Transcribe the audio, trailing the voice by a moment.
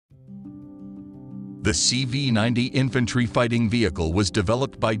The CV90 Infantry Fighting Vehicle was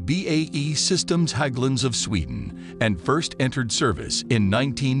developed by BAE Systems Hägglunds of Sweden and first entered service in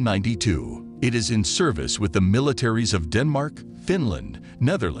 1992. It is in service with the militaries of Denmark, Finland,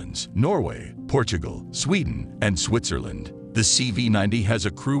 Netherlands, Norway, Portugal, Sweden, and Switzerland. The CV90 has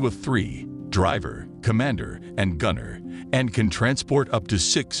a crew of 3, driver, commander, and gunner, and can transport up to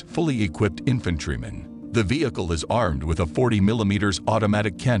 6 fully equipped infantrymen. The vehicle is armed with a 40mm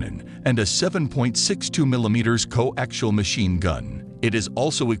automatic cannon and a 7.62mm co-axial machine gun. It is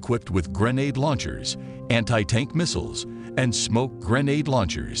also equipped with grenade launchers, anti-tank missiles, and smoke grenade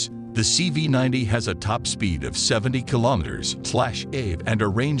launchers. The CV90 has a top speed of 70 km/h and a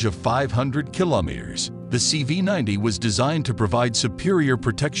range of 500 km. The CV90 was designed to provide superior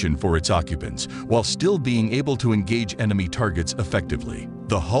protection for its occupants while still being able to engage enemy targets effectively.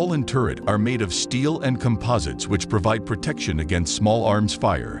 The hull and turret are made of steel and composites which provide protection against small arms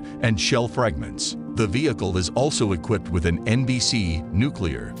fire and shell fragments. The vehicle is also equipped with an NBC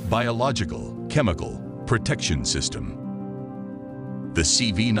nuclear, biological, chemical protection system. The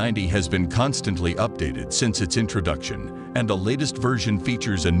CV90 has been constantly updated since its introduction, and the latest version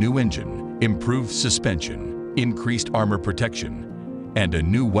features a new engine, improved suspension, increased armor protection, and a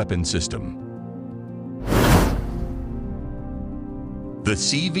new weapon system. The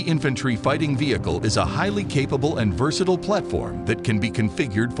CV Infantry Fighting Vehicle is a highly capable and versatile platform that can be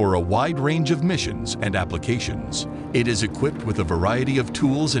configured for a wide range of missions and applications. It is equipped with a variety of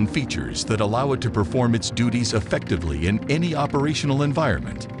tools and features that allow it to perform its duties effectively in any operational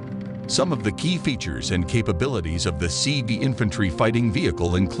environment. Some of the key features and capabilities of the CV Infantry Fighting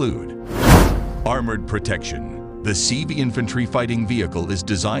Vehicle include armored protection. The CV Infantry Fighting Vehicle is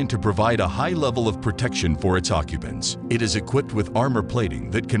designed to provide a high level of protection for its occupants. It is equipped with armor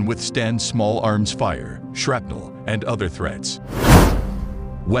plating that can withstand small arms fire, shrapnel, and other threats.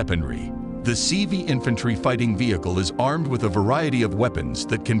 Weaponry. The CV Infantry Fighting Vehicle is armed with a variety of weapons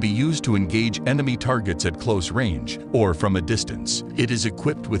that can be used to engage enemy targets at close range or from a distance. It is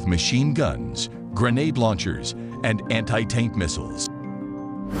equipped with machine guns, grenade launchers, and anti-tank missiles.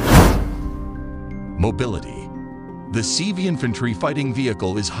 Mobility. The CV Infantry Fighting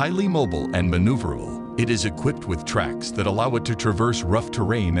Vehicle is highly mobile and maneuverable. It is equipped with tracks that allow it to traverse rough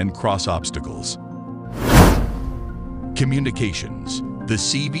terrain and cross obstacles. Communications. The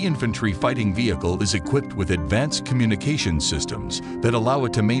CV Infantry Fighting Vehicle is equipped with advanced communication systems that allow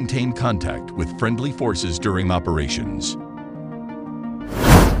it to maintain contact with friendly forces during operations.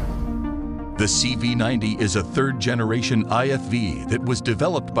 The CV90 is a third-generation IFV that was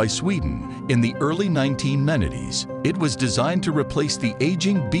developed by Sweden in the early 1990s. It was designed to replace the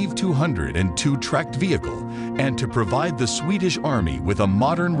aging Bev 202 tracked vehicle and to provide the Swedish Army with a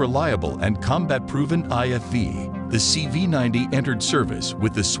modern, reliable, and combat-proven IFV. The CV90 entered service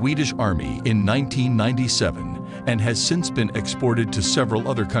with the Swedish Army in 1997 and has since been exported to several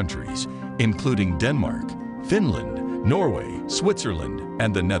other countries, including Denmark, Finland, Norway, Switzerland,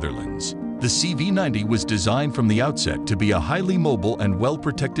 and the Netherlands. The CV90 was designed from the outset to be a highly mobile and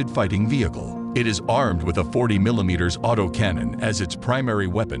well-protected fighting vehicle. It is armed with a 40mm autocannon as its primary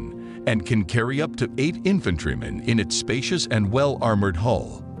weapon and can carry up to 8 infantrymen in its spacious and well-armored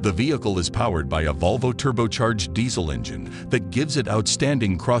hull. The vehicle is powered by a Volvo turbocharged diesel engine that gives it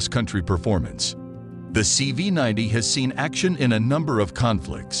outstanding cross-country performance. The CV90 has seen action in a number of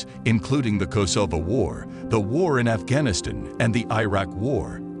conflicts, including the Kosovo War, the war in Afghanistan, and the Iraq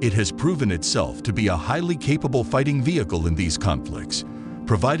War. It has proven itself to be a highly capable fighting vehicle in these conflicts,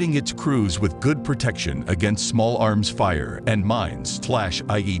 providing its crews with good protection against small arms fire and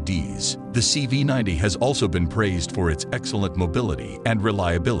mines/IEDs. The CV90 has also been praised for its excellent mobility and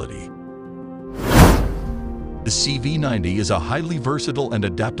reliability. The CV90 is a highly versatile and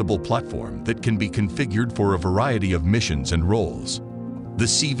adaptable platform that can be configured for a variety of missions and roles. The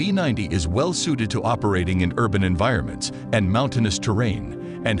CV90 is well suited to operating in urban environments and mountainous terrain,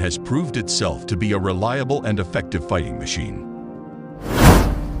 and has proved itself to be a reliable and effective fighting machine.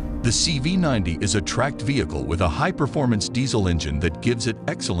 The CV90 is a tracked vehicle with a high-performance diesel engine that gives it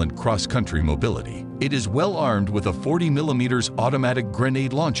excellent cross-country mobility. It is well armed with a 40mm automatic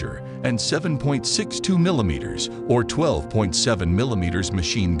grenade launcher and 7.62mm or 12.7mm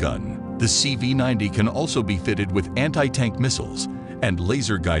machine gun. The CV90 can also be fitted with anti-tank missiles and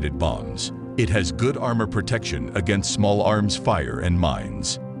laser-guided bombs. It has good armor protection against small arms fire and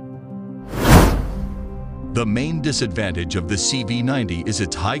mines. The main disadvantage of the CV90 is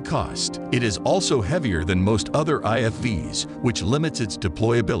its high cost. It is also heavier than most other IFVs, which limits its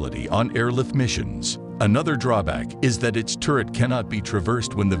deployability on airlift missions. Another drawback is that its turret cannot be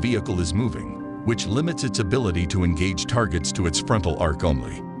traversed when the vehicle is moving, which limits its ability to engage targets to its frontal arc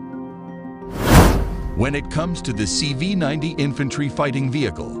only. When it comes to the CV90 Infantry Fighting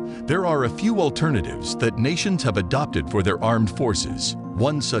Vehicle, there are a few alternatives that nations have adopted for their armed forces.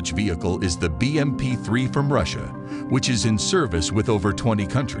 One such vehicle is the BMP-3 from Russia, which is in service with over 20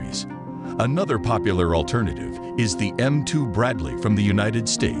 countries. Another popular alternative is the M2 Bradley from the United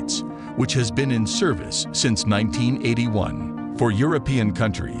States, which has been in service since 1981. For European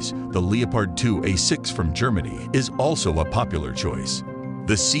countries, the Leopard 2 A6 from Germany is also a popular choice.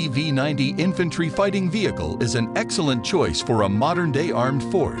 The CV90 Infantry Fighting Vehicle is an excellent choice for a modern-day armed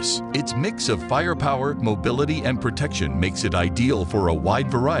force. Its mix of firepower, mobility, and protection makes it ideal for a wide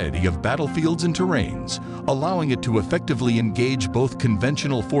variety of battlefields and terrains, allowing it to effectively engage both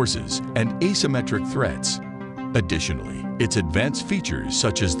conventional forces and asymmetric threats. Additionally, its advanced features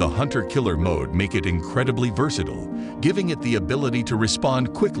such as the hunter-killer mode make it incredibly versatile, giving it the ability to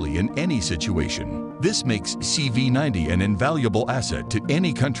respond quickly in any situation. This makes CV90 an invaluable asset to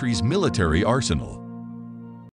any country's military arsenal.